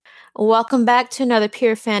Welcome back to another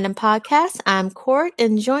Pure Fandom podcast. I'm Court,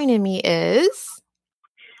 and joining me is...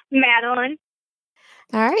 Madeline.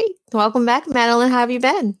 All right. Welcome back, Madeline. How have you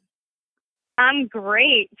been? I'm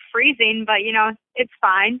great. Freezing, but it's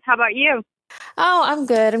fine. How about you? Oh, I'm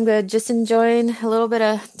good. I'm good. Just enjoying a little bit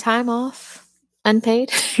of time off,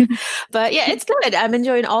 unpaid. But yeah, it's good. I'm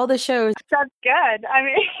enjoying all the shows. That's good. I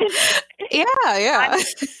mean, yeah.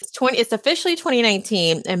 It's officially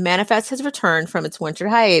 2019, and Manifest has returned from its winter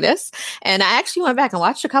hiatus. And I actually went back and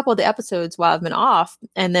watched a couple of the episodes while I've been off,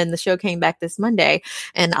 and then the show came back this Monday,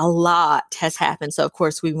 and a lot has happened. So of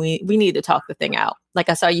course we need to talk the thing out. Like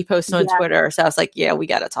I saw you post on Twitter, so I was like, yeah, we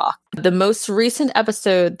got to talk. The most recent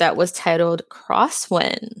episode that was titled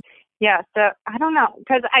Crosswind. Yeah, so I don't know,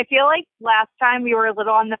 because I feel like last time we were a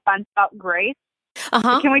little on the fence about Grace.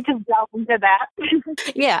 Can we just delve into that?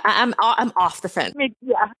 Yeah, I'm off the fence.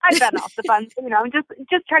 Yeah, I've been off the fence.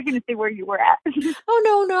 Just checking to see where you were at.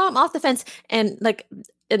 Oh no, I'm off the fence. And like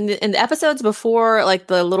in the episodes before, like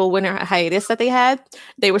the little winter hiatus that they had,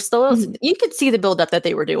 they were still. You could see the buildup that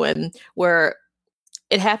they were doing, where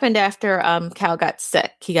it happened after Cal got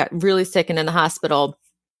sick. He got really sick and in the hospital.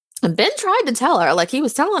 And Ben tried to tell her, like he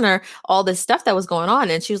was telling her all this stuff that was going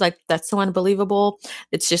on. And she was like, that's so unbelievable.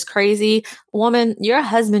 It's just crazy. Woman, your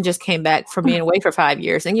husband just came back from being away for 5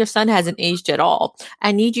 years and your son hasn't aged at all.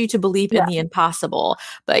 I need you to believe in the impossible.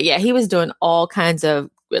 But yeah, he was doing all kinds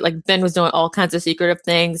of, like Ben was doing all kinds of secretive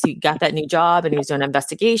things. He got that new job and he was doing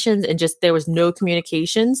investigations and just there was no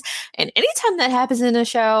communications. And anytime that happens in a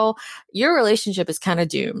show, your relationship is kind of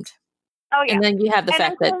doomed. Oh, yeah. And then you have the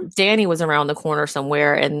fact that Danny was around the corner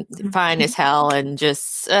somewhere and fine as hell and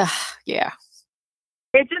just, yeah.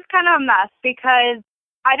 It's just kind of a mess because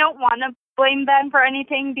I don't want to blame Ben for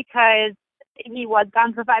anything because he was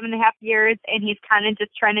gone for 5.5 years and he's kind of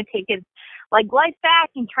just trying to take his life back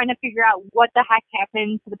and trying to figure out what the heck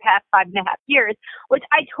happened to the past 5.5 years, which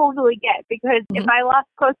I totally get because if I lost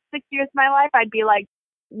close to 6 years of my life, I'd be like,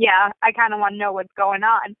 yeah, I kind of want to know what's going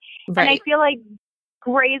on. Right. And I feel like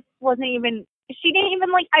Grace she didn't even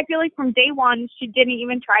I feel like from day one, she didn't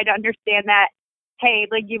even try to understand that, hey,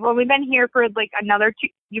 you've only been here for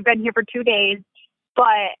you've been here for 2 days,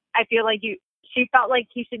 but I feel like she felt like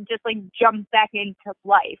he should just jump back into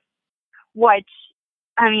life, which,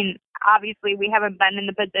 I mean, obviously we haven't been in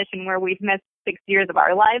the position where we've missed 6 years of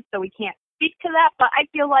our lives, so we can't speak to that, but I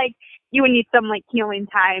feel like you would need some healing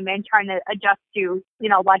time and trying to adjust to,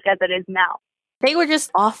 life as it is now. They were just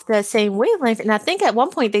off the same wavelength. And I think at one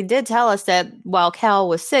point they did tell us that while Cal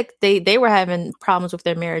was sick, they were having problems with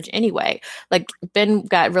their marriage anyway. Ben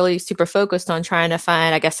got really super focused on trying to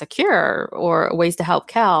find, I guess, a cure or ways to help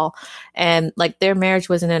Cal. And their marriage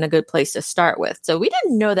wasn't in a good place to start with. So we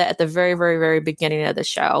didn't know that at the very, very, very beginning of the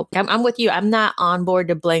show. I'm with you. I'm not on board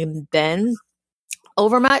to blame Ben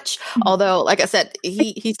over much, although like I said,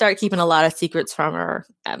 he started keeping a lot of secrets from her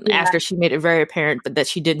after she made it very apparent that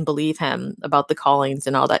she didn't believe him about the callings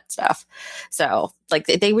and all that stuff. So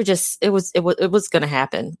they were just it was going to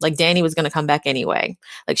happen. Danny was going to come back anyway.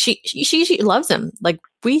 She loves him.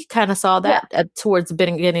 We kind of saw that towards the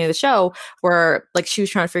beginning of the show where she was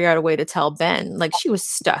trying to figure out a way to tell Ben. She was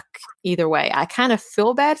stuck either way. I kind of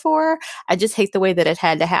feel bad for her. I just hate the way that it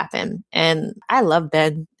had to happen. And I love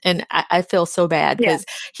Ben. And I feel so bad because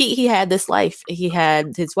he had this life. He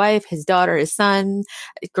had his wife, his daughter, his son.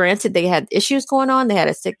 Granted, they had issues going on. They had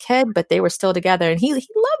a sick kid, but they were still together. And he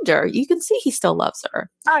loved her. You can see he still loves her.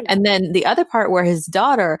 Oh, yeah. And then the other part where his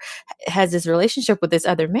daughter has this relationship with this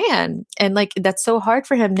other man. And that's so hard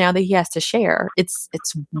for him now that he has to share. It's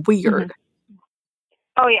weird. Mm-hmm.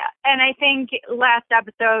 Oh, yeah. And I think last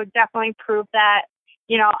episode definitely proved that,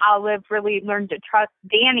 Olive really learned to trust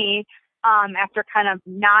Danny after kind of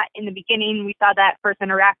not in the beginning. We saw that first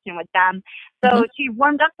interaction with them. So she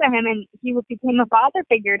warmed up to him and he became a father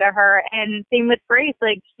figure to her. And same with Grace.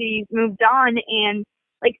 She moved on and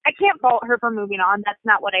I can't fault her for moving on. That's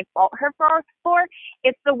not what I fault her for.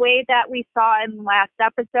 It's the way that we saw in last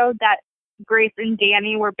episode that Grace and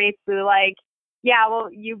Danny were basically yeah, well,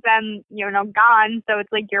 you've been, gone, so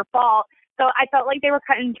it's your fault. So I felt like they were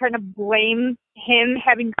kind of trying to blame him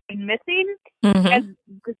having gone missing as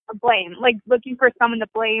just a blame, looking for someone to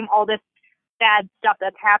blame all this bad stuff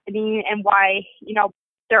that's happening and why,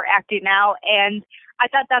 they're acting out. And I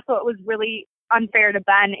thought that's what was really unfair to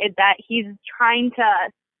Ben is that he's trying to,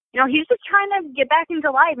 he's just trying to get back into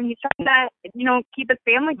life and he's trying to, keep his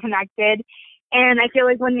family connected. And I feel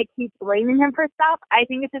like when they keep blaming him for stuff, I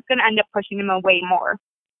think it's just going to end up pushing him away more.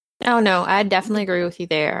 Oh no, I definitely agree with you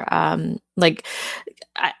there.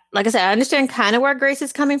 Like I said, I understand kind of where Grace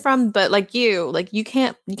is coming from, but you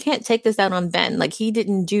can't take this out on Ben. Like he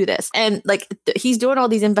didn't do this, and he's doing all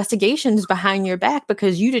these investigations behind your back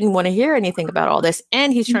because you didn't want to hear anything about all this,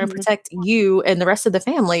 and he's trying to protect you and the rest of the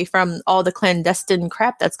family from all the clandestine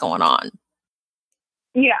crap that's going on.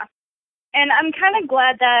 Yeah, and I'm kind of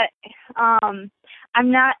glad that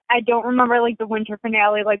I don't remember like the winter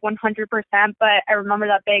finale like 100%, but I remember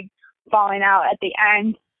that big falling out at the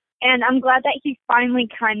end. And I'm glad that he finally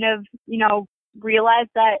kind of,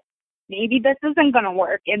 realized that maybe this isn't going to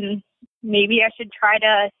work and maybe I should try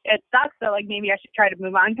to, it sucks, but like maybe I should try to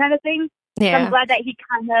move on kind of thing. Yeah. So I'm glad that he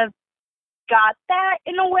kind of got that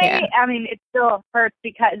in a way. Yeah. I mean, it still hurts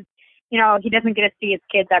because, he doesn't get to see his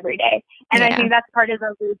kids every day. And I think that's part of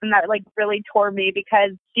the reason that like really tore me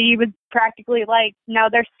because she was practically like, no,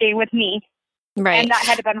 they're staying with me. Right. And that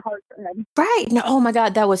had to been hard for him. Right. No, oh my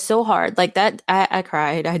God, that was so hard. Like that, I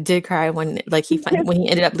cried. I did cry when when he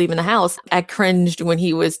ended up leaving the house. I cringed when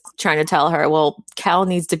he was trying to tell her, well, Cal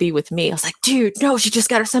needs to be with me. I was like, dude, no, she just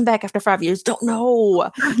got her son back after 5 years. Don't know.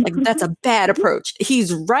 Like that's a bad approach.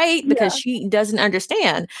 He's right because she doesn't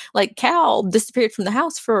understand. Like Cal disappeared from the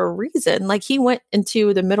house for a reason. Like he went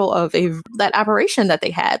into the middle of that operation that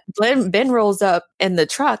they had. Ben rolls up in the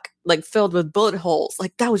truck, like filled with bullet holes.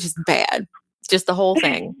 Like that was just bad. Just the whole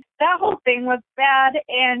thing. That whole thing was bad,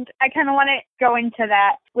 and I kind of want to go into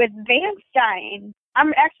that with Vance dying.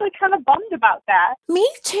 I'm actually kind of bummed about that. Me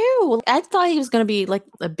too. I thought he was going to be like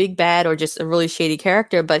a big bad or just a really shady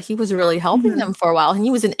character, but he was really helping them for a while. And he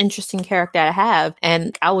was an interesting character to have.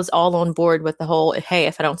 And I was all on board with the whole, hey,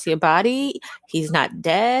 if I don't see a body, he's not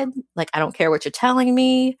dead. Like, I don't care what you're telling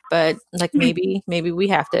me, but like maybe we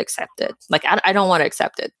have to accept it. Like, I don't want to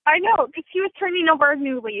accept it. I know, because he was turning over a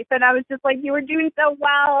new leaf. And I was just like, you were doing so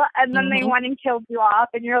well. And then they went and killed you off.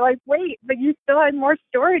 And you're like, wait, but you still had more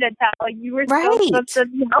story to tell. Like, you were still supposed to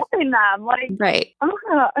be helping them. Like, right.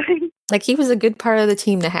 Like he was a good part of the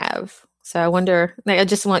team to have. So I wonder, like, I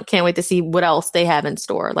just can't wait to see what else they have in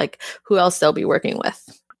store. Like who else they'll be working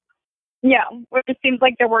with. Yeah, it seems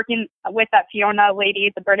like they're working with that Fiona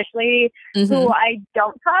lady, the British lady, who I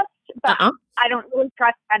don't trust, but I don't really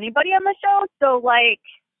trust anybody on the show. So like,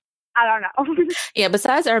 I don't know. Yeah,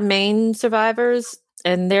 besides our main survivors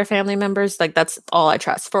and their family members, like that's all I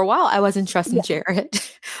trust. For a while, I wasn't trusting Jared,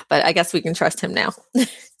 but I guess we can trust him now.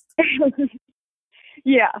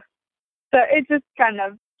 Yeah. So it's just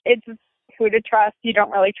who to trust. You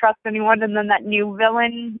don't really trust anyone. And then that new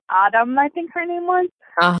villain, Autumn, I think her name was.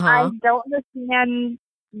 I don't understand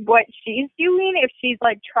what she's doing. If she's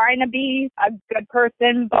like trying to be a good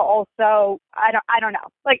person, but also I don't know.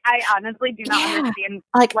 Like I honestly do not understand.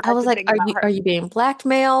 Like I was like, are you being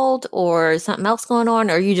blackmailed or something else going on,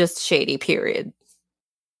 or are you just shady? Period.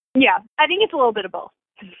 Yeah, I think it's a little bit of both.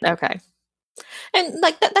 Okay, and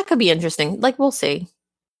like that could be interesting. Like we'll see.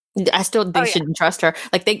 I still shouldn't trust her.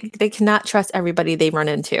 Like they cannot trust everybody they run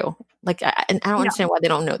into. Like and I don't understand why they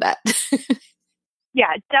don't know that.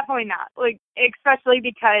 Yeah, definitely not. Like especially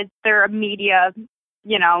because they're a media,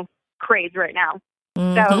 craze right now.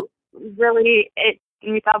 So really,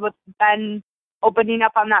 we thought with Ben opening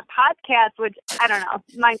up on that podcast, which I don't know,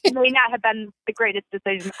 may not have been the greatest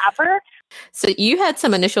decision ever. So you had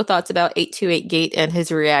some initial thoughts about 828 Gate and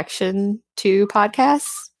his reaction to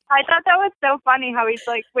podcasts. I thought that was so funny how he's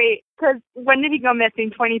like, wait, because when did he go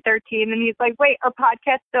missing? 2013. And he's like, wait, are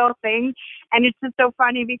podcasts still a thing? And it's just so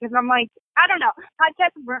funny because I'm like, I don't know.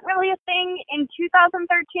 Podcasts weren't really a thing in 2013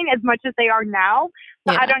 as much as they are now.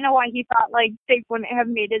 So I don't know why he thought like they wouldn't have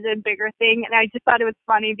made it a bigger thing. And I just thought it was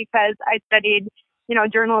funny because I studied,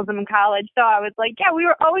 journalism in college. So I was like, yeah, we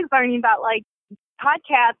were always learning about like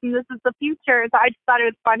podcasts and this is the future. So I just thought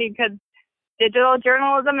it was funny because digital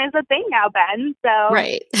journalism is a thing now, Ben. So,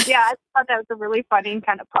 yeah, I thought that was a really funny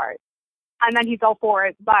kind of part. And then he's all for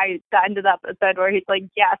it by the end of the episode where he's like,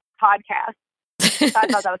 yes, podcast. So I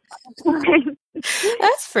thought that was fun.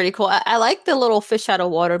 That's pretty cool. I like the little fish out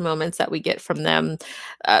of water moments that we get from them.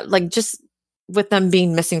 Like just with them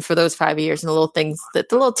being missing for those 5 years and the little things, the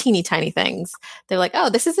little teeny tiny things. They're like,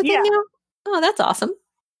 oh, this is a thing now? Oh, that's awesome.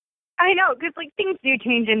 I know, because like things do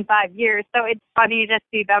change in 5 years. So it's funny to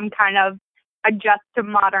see them kind of adjust to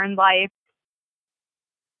modern life.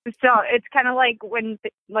 So it's kind of like when,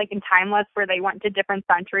 like in Timeless, where they went to different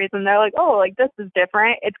centuries and they're like, oh, like this is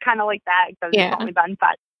different. It's kind of like that, because it's only been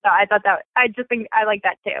 5. So I thought I just think I like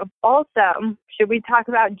that too. Also, should we talk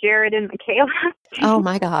about Jared and Michaela? Oh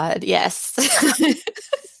my God, yes.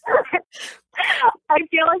 I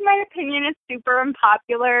feel like my opinion is super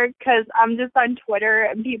unpopular because I'm just on Twitter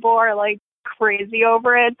and people are like crazy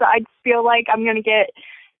over it. So I just feel like I'm going to get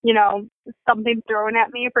something thrown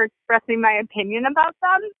at me for expressing my opinion about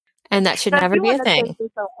them. And that should never be a thing.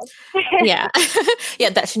 Yeah. Yeah,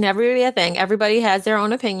 that should never be a thing. Everybody has their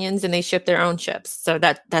own opinions and they ship their own ships. So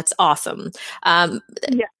that's awesome.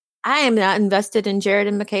 Yeah. I am not invested in Jared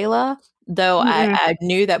and Michaela, though I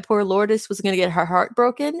knew that poor Lourdes was going to get her heart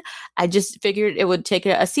broken. I just figured it would take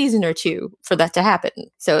a season or two for that to happen.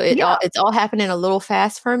 So it's all happening a little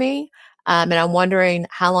fast for me. And I'm wondering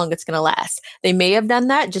how long it's going to last. They may have done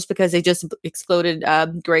that just because they just exploded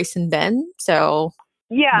Grace and Ben. So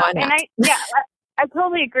yeah, and I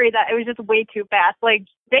totally agree that it was just way too fast. Like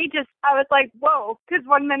I was like, whoa, because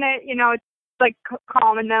one minute, it's like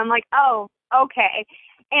calm, and then I'm like, oh, okay.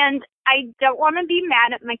 And I don't want to be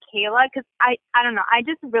mad at Michaela because I don't know. I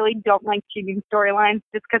just really don't like cheating storylines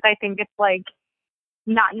just because I think it's like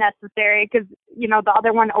not necessary because, the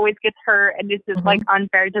other one always gets hurt and it's just like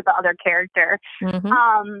unfair to the other character. So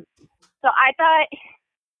I thought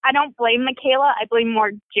I don't blame Michaela. I blame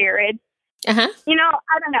more Jared. I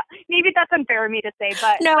don't know. Maybe that's unfair of me to say,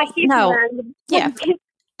 but no. Yeah.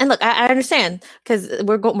 And look, I understand because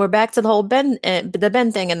we're back to the whole Ben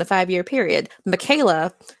thing in the 5-year period.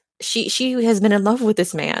 Michaela, she has been in love with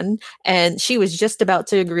this man, and she was just about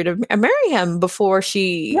to agree to marry him before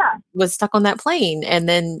she was stuck on that plane and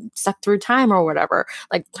then stuck through time or whatever.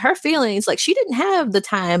 Like her feelings, like she didn't have the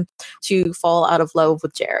time to fall out of love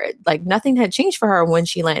with Jared. Like nothing had changed for her when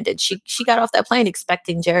she landed. She got off that plane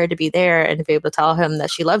expecting Jared to be there and to be able to tell him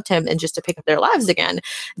that she loved him and just to pick up their lives again.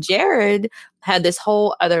 Jared had this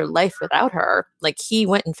whole other life without her. Like he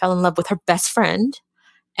went and fell in love with her best friend.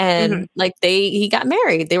 And like he got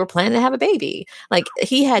married. They were planning to have a baby. Like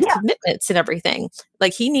he had commitments and everything.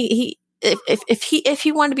 Like if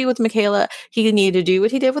he wanted to be with Michaela, he needed to do what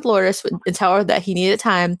he did with Lourdes and tell her that he needed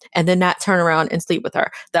time and then not turn around and sleep with her.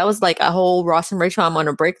 That was like a whole Ross and Rachel I'm on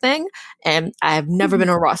a break thing. And I have never been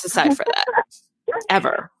on Ross's side for that.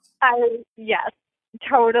 Ever. Yes.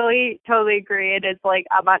 Totally agree. It is like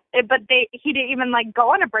but he didn't even like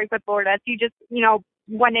go on a break with Lourdes. He just,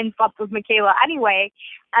 went and slept with Michaela anyway.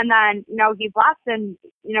 And then, he left and,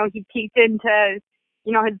 he peeked into,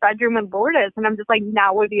 his bedroom with Lourdes. And I'm just like,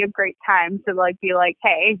 now would be a great time to like be like,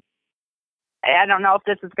 hey, I don't know if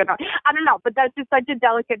this is gonna, I don't know, but that's just such a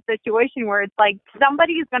delicate situation where it's like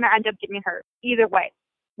somebody's gonna end up getting hurt either way,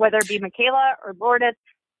 whether it be Michaela or Lourdes.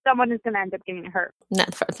 Someone is going to end up getting hurt. I'll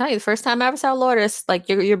tell you, the first time I ever saw Lourdes, like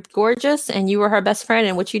you're gorgeous and you were her best friend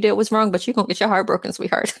and what you did was wrong, but you're going to get your heart broken,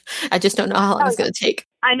 sweetheart. I just don't know how long it's going to take.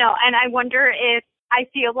 I know. And I wonder if, I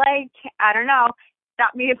feel like, I don't know,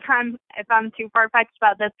 stop me if I'm too far-fetched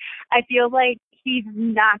about this. I feel like he's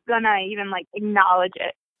not going to even like acknowledge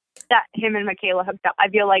it that him and Michaela hooked up. I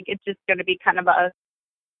feel like it's just going to be kind of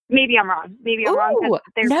maybe I'm wrong. Maybe I'm wrong.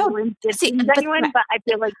 Genuine, but I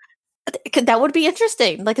feel like that would be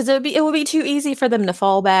interesting. Like, 'cause it would be too easy for them to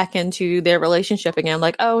fall back into their relationship again.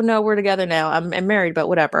 Like, oh no, we're together now. I'm married, but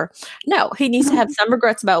whatever. No, he needs to have some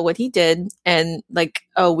regrets about what he did, and like,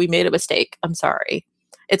 oh, we made a mistake. I'm sorry.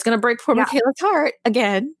 It's gonna break poor Michaela's heart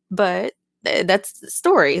again, but that's the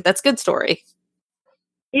story. That's good story.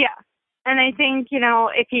 Yeah, and I think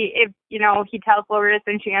if he tells Lourdes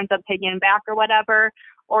and she ends up taking him back or whatever,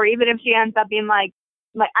 or even if she ends up being like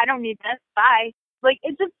I don't need this, bye. Like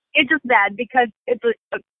it's just bad because it's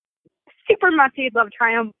a super messy love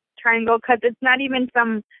triangle because it's not even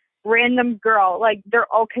some random girl. Like they're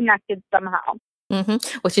all connected somehow.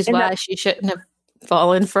 Which is why she shouldn't have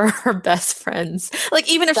fallen for her best friends. Like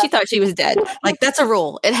even if she thought she was dead, like that's a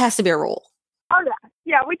rule. It has to be a rule. Oh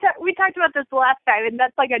yeah. We talked about this last time, and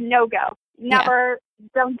that's like a no-go. Never,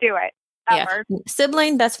 don't do it ever. Yeah.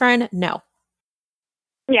 Sibling, best friend, no.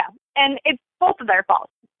 Yeah, and it's both of their fault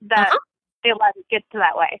that they let it get to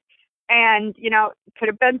that way. And, could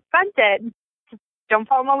have been prevented. Just don't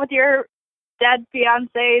fall in love with your dead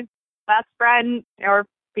fiance's best friend or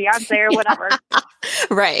fiance or whatever.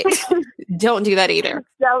 Right. Don't do that either.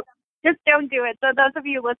 So just don't do it. So those of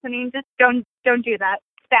you listening, just don't do that.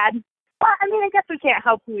 It's bad. Well, I mean, I guess we can't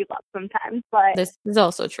help who we love sometimes, but this is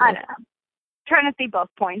also true. I don't know. Trying to see both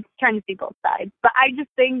points, trying to see both sides. But I just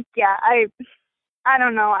think, I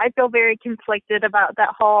don't know. I feel very conflicted about that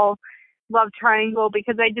whole love triangle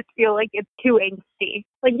because I just feel like it's too angsty.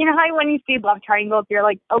 Like, how when you see love triangles, you're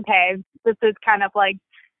like, okay, this is kind of like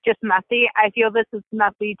just messy. I feel this is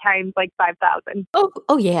messy times like 5,000.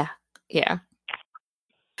 Oh yeah. Yeah.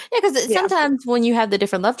 Yeah, because sometimes when you have the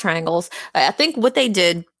different love triangles, I think what they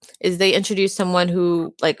did is they introduced someone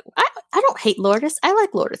who, like, I don't hate Lourdes. I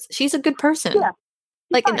like Lourdes. She's a good person. Yeah.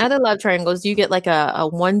 Like in other love triangles, you get like a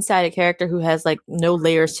one-sided character who has like no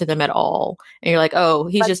layers to them at all. And you're like, oh,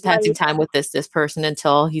 he's just had some time with this person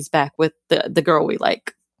until he's back with the girl we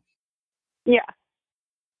like. Yeah.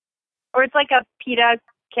 Or it's like a Peeta,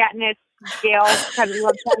 Katniss, Gale kind of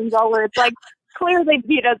love triangle where it's like, clearly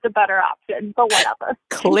Peeta's the better option, but whatever.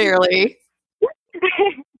 Clearly.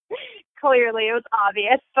 Clearly, it was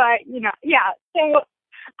obvious, but, yeah. So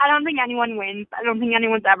I don't think anyone wins. I don't think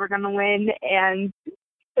anyone's ever going to win, and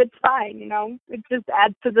it's fine, It just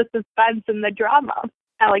adds to the suspense and the drama.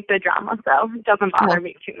 I like the drama, so it doesn't bother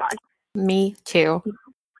me too much. Me too.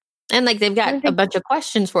 And they've got a bunch of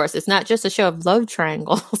questions for us. It's not just a show of love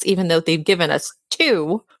triangles, even though they've given us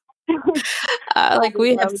 2.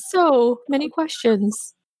 We have so many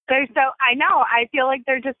questions. I know. I feel like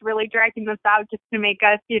they're just really dragging this out just to make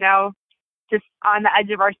us, just on the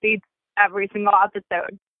edge of our seats every single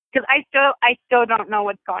episode. Because I still don't know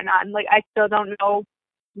what's going on. I still don't know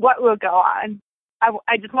what will go on.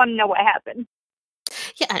 I just want to know what happened.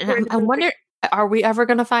 Yeah, and I wonder, are we ever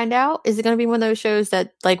going to find out? Is it going to be one of those shows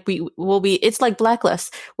that we will be? It's like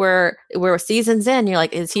Blacklist, where seasons in, you're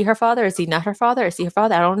like, is he her father? Is he not her father? Is he her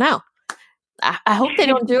father? I don't know. I hope they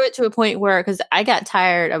don't do it to a point where, because I got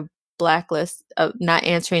tired of Blacklist of not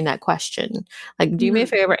answering that question. Do me a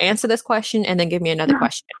favor, answer this question, and then give me another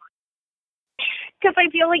question. Because I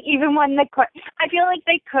feel like even when I feel like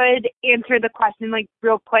they could answer the question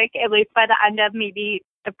real quick, at least by the end of maybe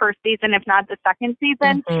the first season, if not the second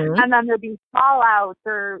season, and then there'd be fallouts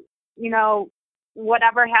or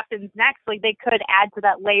whatever happens next. They could add to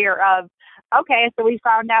that layer of, okay, so we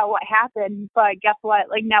found out what happened, but guess what?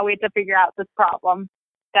 Now we have to figure out this problem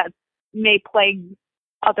that may plague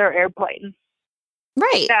other airplanes.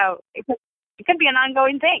 Right. So it could be an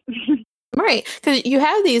ongoing thing. Right, because you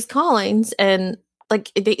have these callings and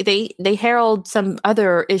they herald some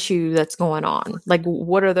other issue that's going on.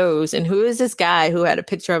 What are those? And who is this guy who had a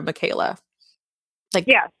picture of Michaela?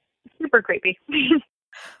 Yeah, super creepy.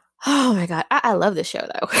 Oh my God, I love this show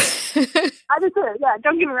though. I do too. Yeah,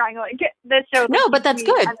 don't get me wrong. This show. No, but that's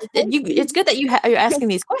good. It's good that you're asking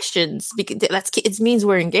these questions because it means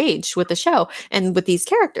we're engaged with the show and with these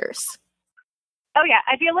characters. Oh yeah,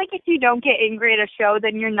 I feel like if you don't get angry at a show,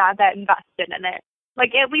 then you're not that invested in it.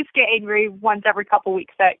 At least get angry once every couple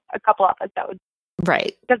weeks at a couple episodes.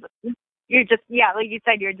 Right. Because you're just, like you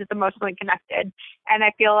said, you're just emotionally connected. And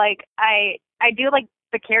I feel like I do like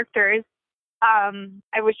the characters. I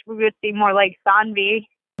wish we would see more like Sanvi.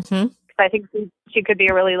 Because I think she could be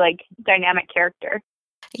a really dynamic character.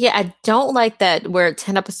 Yeah, I don't like that we're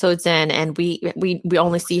 10 episodes in and we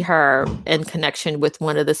only see her in connection with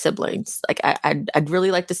one of the siblings. I'd really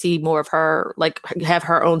like to see more of her, have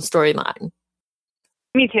her own storyline.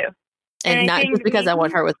 Me too. And not just because I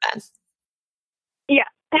want her with Ben. Yeah.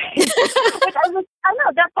 I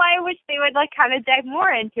know, that's why I wish they would kind of dive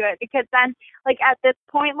more into it, because then at this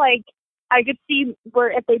point I could see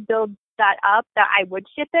where if they build that up that I would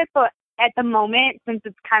ship it, but at the moment, since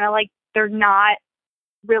it's kind of they're not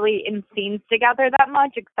really in scenes together that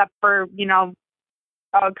much, except for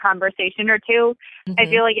a conversation or two. I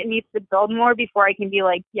feel like it needs to build more before I can be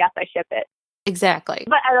yes, I ship it. Exactly.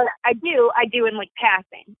 But I do in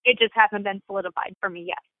passing. It just hasn't been solidified for me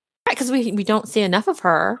yet. Right, because we don't see enough of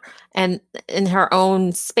her and in her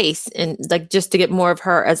own space, and just to get more of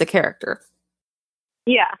her as a character.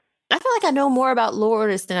 Yeah. I feel like I know more about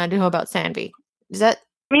Lourdes than I do about Sanvi. Is that?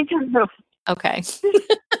 Me too. Okay.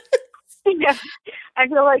 Yeah, I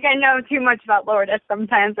feel like I know too much about Lourdes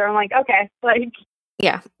sometimes, or I'm okay,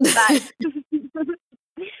 yeah. But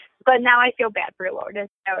now I feel bad for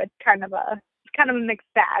Lourdes, so it's kind of a mixed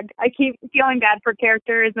bag. I keep feeling bad for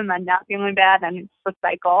characters and then not feeling bad, and it's a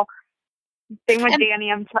cycle. Same with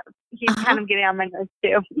Danny. He's kind of getting on my nerves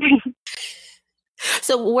too.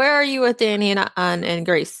 So where are you with Danny and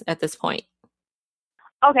Grace at this point?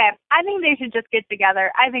 Okay, I think they should just get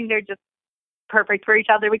together. I think they're just perfect for each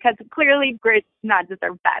other, because clearly Grace does not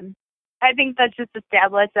deserve Ben. I think that's just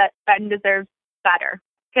established that Ben deserves better,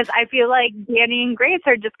 because I feel like Danny and Grace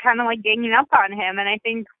are just kind of ganging up on him, and I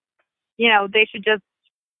think they should just,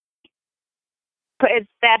 as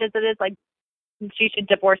sad as it is, she should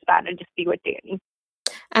divorce Ben and just be with Danny.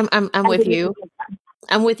 I'm with you.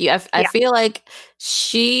 I'm with you. I feel like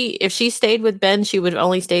if she stayed with Ben, she would have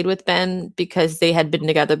only stayed with Ben because they had been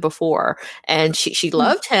together before, and she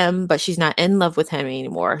loved him, but she's not in love with him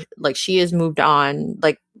anymore. She has moved on.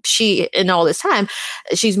 In all this time,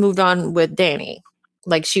 she's moved on with Danny.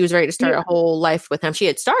 She was ready to start a whole life with him. She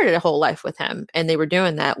had started a whole life with him, and they were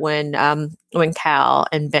doing that when Cal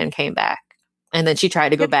and Ben came back, and then she tried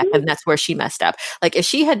to go back, and that's where she messed up. If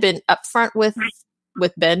she had been upfront with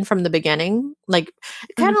Ben from the beginning, kind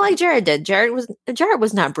of like Jared did. Jared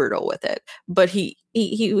was not brutal with it, but he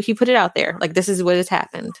put it out there. This is what has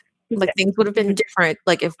happened. Things would have been different.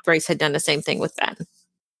 If Grace had done the same thing with Ben.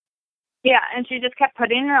 Yeah, and she just kept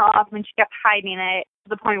putting it off, and she kept hiding it to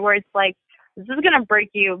the point where it's like, this is gonna break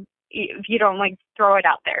you if you don't like throw it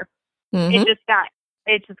out there. Mm-hmm.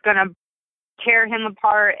 It's just gonna tear him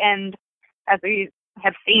apart, and as we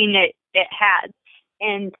have seen, it has.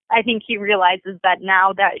 And I think he realizes that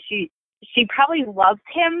now that she probably loves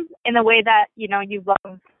him in the way that, you know, you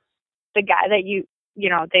love the guy that you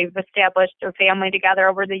know, they've established a family together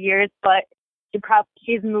over the years, but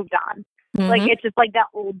she's moved on. Mm-hmm. Like, it's just like that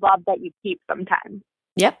old love that you keep sometimes.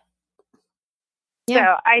 Yep. Yeah.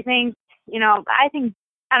 So I think, you know, I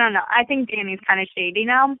don't know. I think Danny's kind of shady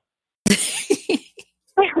now.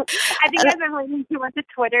 I think I've been reading too much of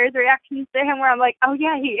Twitter's reactions to him where I'm like, oh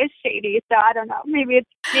yeah, he is shady. So I don't know. Maybe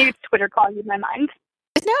it's Twitter calling in my mind.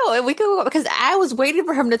 No, we could, because I was waiting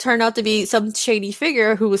for him to turn out to be some shady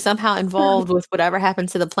figure who was somehow involved with whatever happened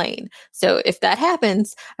to the plane. So if that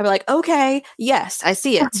happens, I'd be like, okay, yes, I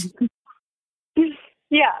see it.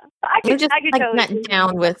 Yeah, I could like totally not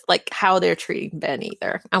down with like how they're treating Ben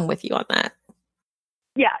either. I'm with you on that.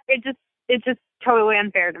 Yeah, it's just totally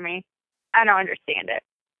unfair to me. I don't understand it.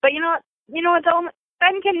 But you know what though?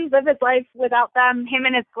 Ben can live his life without them. Him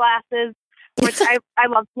and his glasses, which I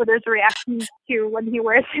love Twitter's reactions to when he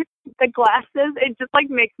wears the glasses. It just like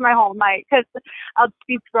makes my whole night, because I'll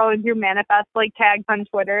be scrolling through Manifest like tags on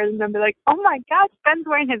Twitter, and they'll be like, "Oh my gosh, Ben's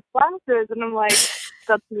wearing his glasses," and I'm like,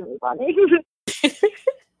 "That's really funny."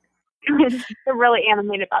 They're really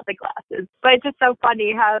animated about the glasses, but it's just so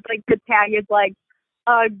funny how like the tag is like,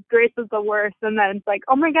 Grace is the worst, and then it's like,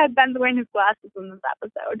 oh my god, Ben's wearing his glasses in this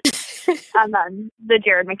episode. And then the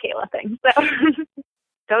Jared Michaela thing. So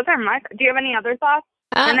those are do you have any other thoughts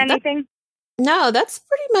on anything? No, that's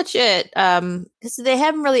pretty much it. Because they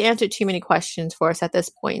haven't really answered too many questions for us at this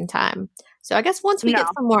point in time. So I guess once we get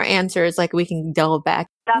some more answers, like we can delve back.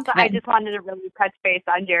 I just wanted to really touch base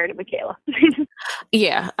on Jared and Michaela.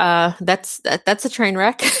 Yeah, that's a train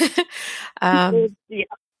wreck. Yeah.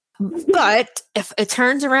 But if it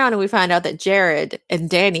turns around and we find out that Jared and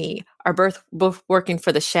Danny are both working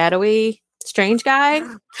for the shadowy strange guy,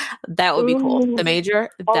 that would be cool. The Major,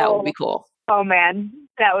 that would be cool. Oh man,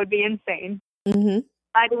 that would be insane. Mm-hmm.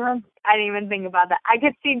 I didn't even think about that. I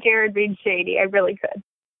could see Jared being shady. I really could.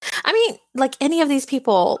 I mean, like any of these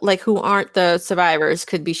people, like who aren't the survivors,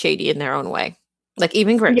 could be shady in their own way. Like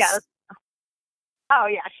even Grace. Yeah. Oh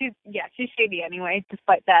yeah, she's shady anyway,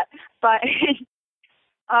 despite that. But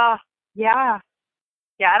yeah.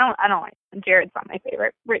 I don't like him. Jared's not my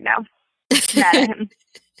favorite right now. Mad at him.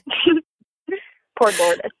 Poor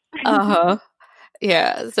Lourdes.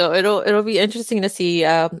 Yeah, so it'll be interesting to see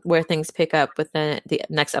where things pick up with the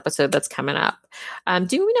next episode that's coming up.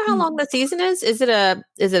 Do we know how long the season is? Is it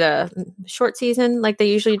a short season like they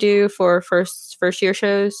usually do for first year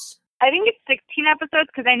shows? I think it's 16 episodes,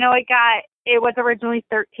 because I know it was originally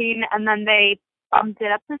 13 and then they bumped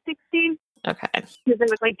it up to 16. Okay. Because it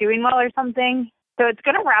was like doing well or something. So it's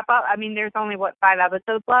gonna wrap up. I mean, there's only 5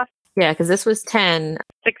 episodes left. Yeah, because this was 10.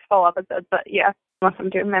 6 full episodes, but yeah, unless I'm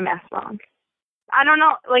doing my math wrong. I don't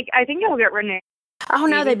know. Like, I think it'll get renewed. Oh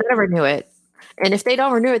no, they better renew it. And if they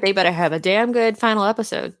don't renew it, they better have a damn good final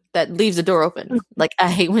episode that leaves the door open. Like, I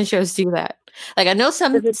hate when shows do that. Like, I know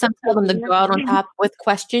some tell them to go out on top with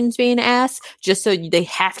questions being asked, just so they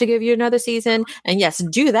have to give you another season. And yes,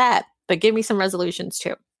 do that, but give me some resolutions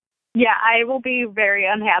too. Yeah, I will be very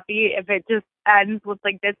unhappy if it just ends with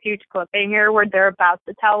like this huge cliffhanger where they're about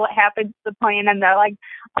to tell what happened to the plane and they're like,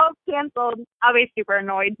 oh, canceled. I'll be super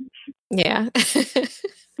annoyed. Yeah.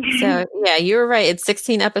 So, yeah, you were right. It's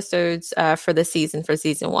 16 episodes for the season, for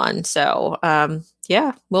season 1. So,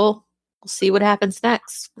 yeah, we'll see what happens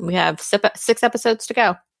next. We have 6 episodes to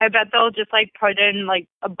go. I bet they'll just like put in like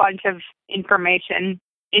a bunch of information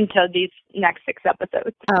into these next 6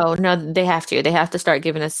 episodes. Oh, no, they have to. They have to start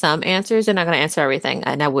giving us some answers. They're not going to answer everything,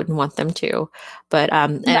 and I wouldn't want them to. But,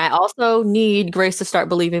 and I also need Grace to start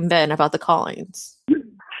believing Ben about the callings.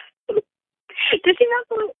 Does she not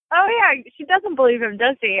believe? Oh, yeah, she doesn't believe him,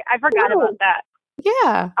 does she? I forgot about that.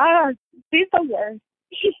 Yeah. She's the worst.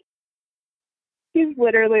 She's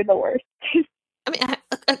literally the worst. I mean,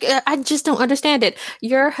 I just don't understand it.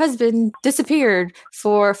 Your husband disappeared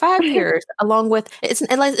for 5 years, along with it's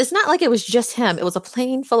not like it was just him. It was a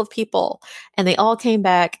plane full of people, and they all came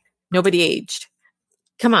back. Nobody aged.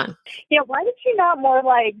 Come on. Yeah, why is she not more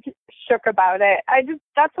like shook about it?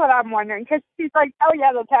 That's what I'm wondering, because she's like, oh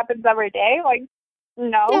yeah, this happens every day. Like,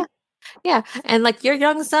 no. Yeah, and like your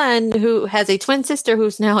young son who has a twin sister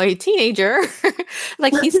who's now a teenager,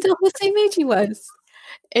 like he's still the same age he was.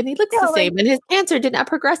 And he looks the same, and his cancer did not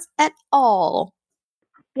progress at all.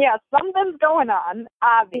 Yeah, something's going on,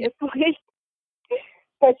 obviously.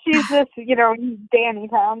 But she's just, Danny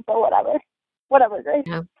Town, so whatever. Whatever, Grace.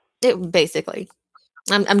 Yeah. Basically.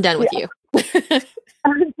 I'm done with you.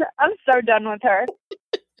 I'm so done with her.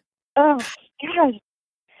 Oh, gosh.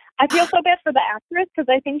 I feel so bad for the actress because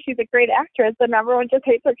I think she's a great actress and everyone just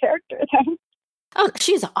hates her character. Oh,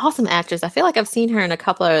 she's an awesome actress. I feel like I've seen her in a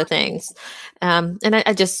couple other things. And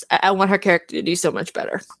I want her character to do so much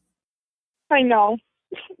better. I know.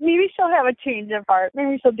 Maybe she'll have a change of heart.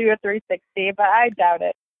 Maybe she'll do a 360, but I doubt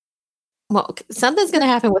it. Well, something's going to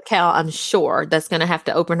happen with Cal, I'm sure, that's going to have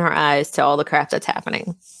to open her eyes to all the crap that's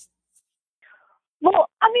happening. Well,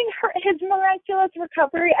 I mean, his miraculous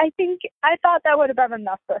recovery, I thought that would have been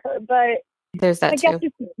enough for her, but there's that I guess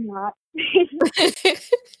it's not.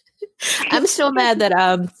 I'm still mad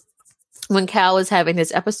that when Cal was having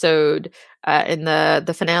his episode in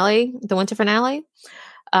the finale, the winter finale,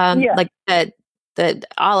 like that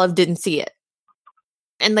Olive didn't see it.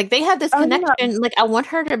 And like they had this connection, yeah. Like I want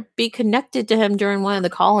her to be connected to him during one of the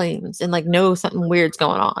callings and like know something weird's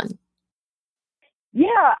going on.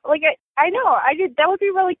 Yeah, like I know. That would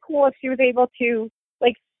be really cool if she was able to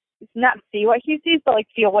like not see what he sees, but like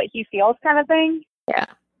feel what he feels, kind of thing. Yeah,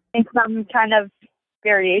 and some kind of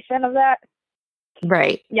variation of that.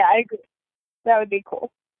 Right. Yeah, I agree. That would be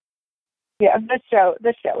cool. Yeah, this show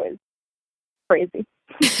is crazy.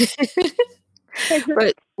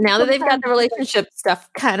 But now that they've got the relationship stuff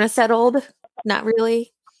kind of settled, not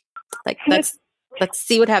really. Like let's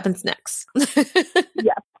see what happens next.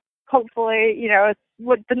 Yeah. Hopefully,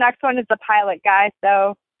 what the next one is the pilot guy,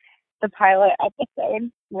 so the pilot episode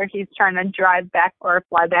where he's trying to drive back or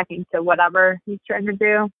fly back into whatever he's trying to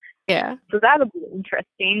do. Yeah. So that'll be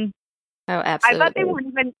interesting. Oh, absolutely. I bet they won't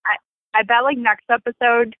even I bet like next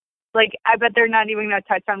episode, like I bet they're not even gonna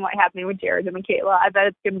touch on what happened with Jared and Michaela. I bet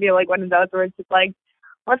it's gonna be like one of those where it's just like,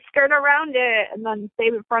 let's skirt around it and then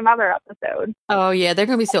save it for another episode. Oh yeah, they're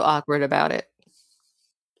gonna be so awkward about it.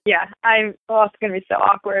 Yeah, it's going to be so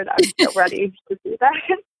awkward. I'm so ready to do that.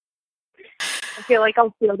 I feel like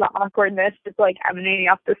I'll feel the awkwardness just like emanating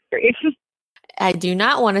off the screen. I do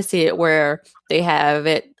not want to see it where they have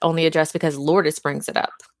it only addressed because Lourdes brings it up.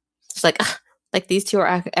 It's like these two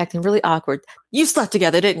are acting really awkward. You slept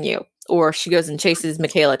together, didn't you? Or she goes and chases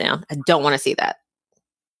Michaela down. I don't want to see that.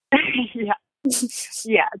 Yeah.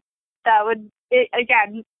 Yeah. That would,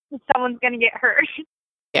 again, someone's going to get hurt.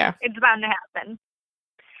 Yeah. It's bound to happen.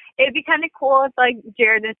 It'd be kind of cool if, like,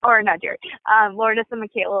 Lourdes and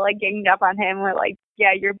Michaela, like, ganged up on him. We're like,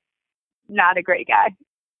 yeah, you're not a great guy.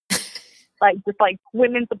 Like, just, like,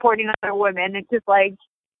 women supporting other women. It's just like,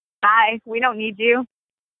 bye, we don't need you.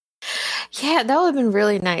 Yeah, that would have been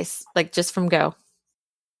really nice, like, just from go.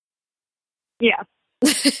 Yeah.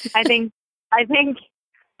 I don't think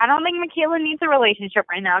Michaela needs a relationship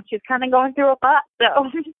right now. She's kind of going through a lot,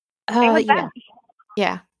 so.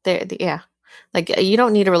 Yeah. Yeah. Like, you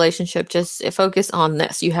don't need a relationship. Just focus on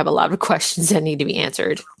this. You have a lot of questions that need to be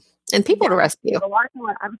answered. And people to rescue.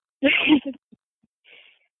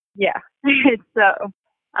 Yeah. So,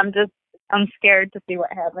 I'm scared to see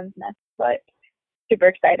what happens next, but super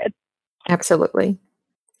excited. Absolutely.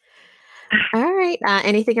 All right.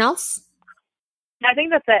 Anything else? I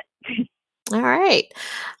think that's it. All right.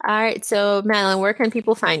 So, Madeline, where can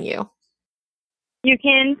people find you? You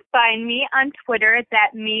can find me on Twitter. It's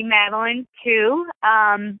at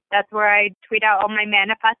 @MeMadeline2. That's where I tweet out all my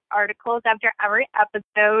manifest articles after every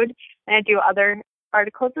episode, and I do other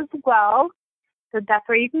articles as well. So that's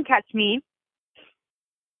where you can catch me.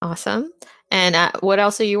 Awesome. And what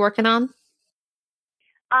else are you working on?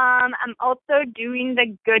 I'm also doing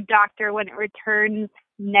The Good Doctor when it returns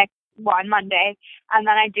on Monday, and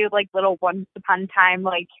then I do like little Once Upon a Time,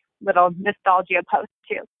 like little nostalgia posts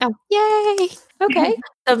too. Oh, yay! Okay.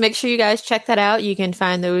 So make sure you guys check that out. You can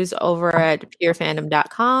find those over at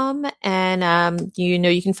purefandom.com. And,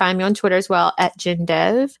 you can find me on Twitter as well at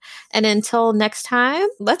JinDev. And until next time,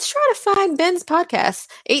 let's try to find Ben's podcast,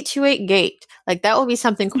 828 Gate. Like, that will be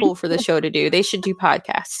something cool for the show to do. They should do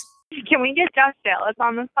podcasts. Can we get Josh Dallas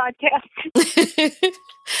on this podcast?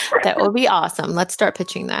 That will be awesome. Let's start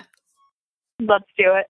pitching that. Let's do it.